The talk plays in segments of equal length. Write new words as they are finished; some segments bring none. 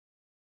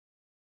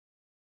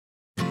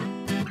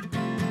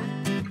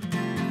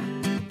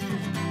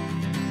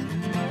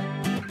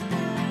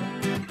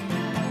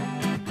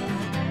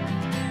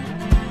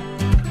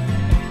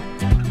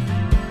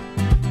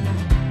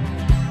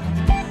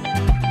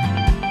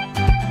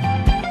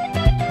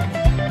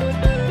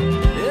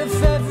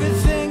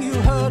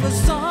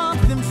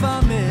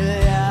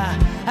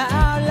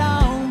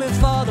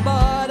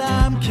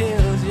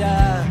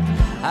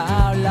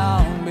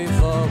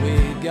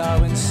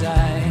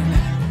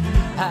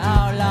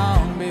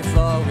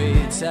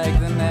take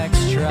the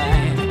next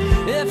train.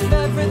 If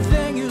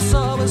everything you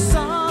saw was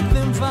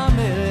something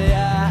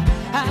familiar,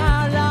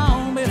 how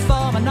long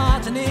before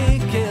monotony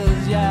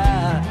kills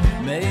ya?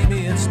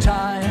 Maybe it's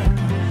time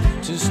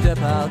to step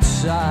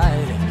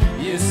outside.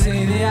 You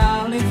see, the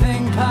only thing